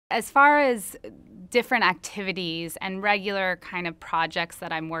as far as different activities and regular kind of projects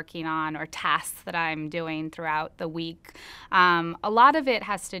that I'm working on or tasks that I'm doing throughout the week, a lot of it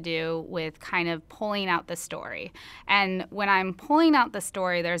has to do with kind of pulling out the story. And when I'm pulling out the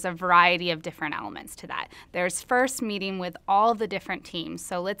story, there's a variety of different elements to that. There's first meeting with all the different teams.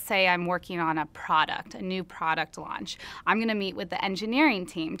 So let's say I'm working on a product, a new product launch. I'm going to meet with the engineering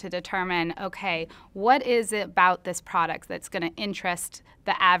team to determine, okay, what is it about this product that's going to interest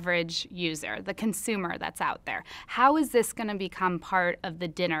the average user, the consumer that's out there? How is this going to become part of the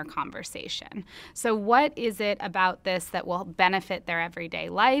dinner conversation? So what is it about this that will benefit their everyday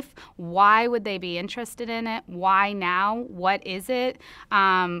life? Why would they be interested in it? Why now? What is it?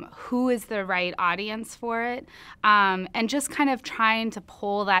 Who is the right audience for it? And just kind of trying to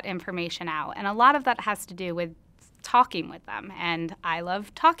pull that information out. And a lot of that has to do with talking with them, and I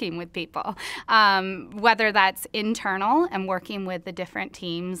love talking with people, whether that's internal and working with the different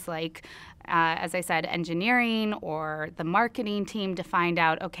teams like as I said, engineering or the marketing team to find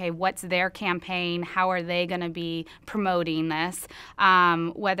out, okay, what's their campaign? How are they going to be promoting this?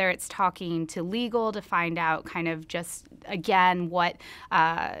 Whether it's talking to legal to find out kind of just, again, what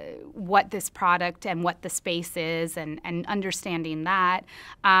this product and what the space is and understanding that.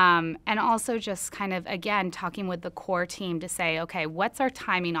 And also just kind of, again, talking with the core team to say, okay, what's our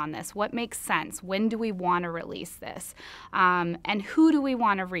timing on this? What makes sense? When do we want to release this? And who do we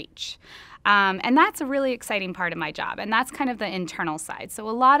want to reach? And that's a really exciting part of my job, and that's kind of the internal side. So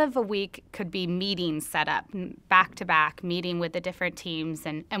a lot of a week could be meetings set up, back-to-back, meeting with the different teams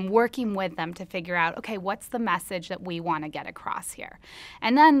and working with them to figure out, okay, what's the message that we want to get across here?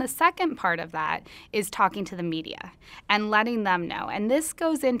 And then the second part of that is talking to the media and letting them know. And this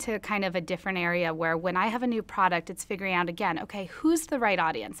goes into kind of a different area where when I have a new product, it's figuring out, again, okay, who's the right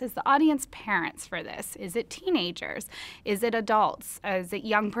audience? Is the audience parents for this? Is it teenagers? Is it adults? Is it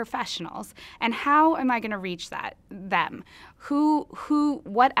young professionals? And how am I going to reach them?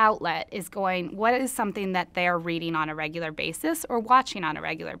 What outlet is what is something that they're reading on a regular basis or watching on a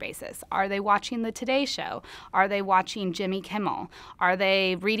regular basis? Are they watching the Today Show? Are they watching Jimmy Kimmel? Are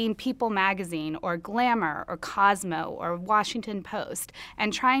they reading People magazine or Glamour or Cosmo or Washington Post?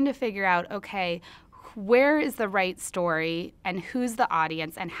 And trying to figure out, okay, where is the right story and who's the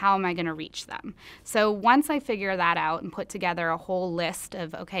audience and how am I going to reach them? So once I figure that out and put together a whole list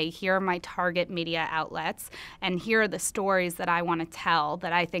of, okay, here are my target media outlets and here are the stories that I want to tell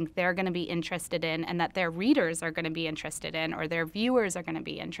that I think they're going to be interested in and that their readers are going to be interested in or their viewers are going to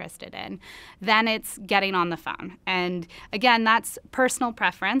be interested in, then it's getting on the phone. And again, that's personal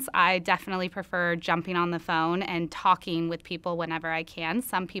preference. I definitely prefer jumping on the phone and talking with people whenever I can.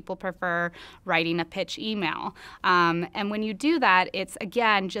 Some people prefer writing a pitch email. And when you do that, it's,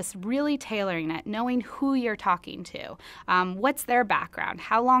 again, just really tailoring it, knowing who you're talking to. What's their background?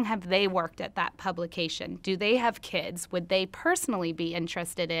 How long have they worked at that publication? Do they have kids? Would they personally be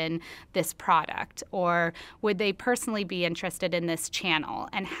interested in this product? Or would they personally be interested in this channel?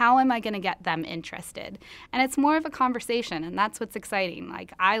 And how am I going to get them interested? And it's more of a conversation, and that's what's exciting.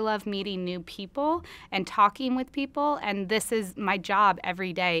 Like, I love meeting new people and talking with people, and this is my job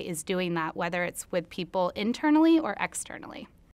every day, is doing that, whether it's with people internally or externally.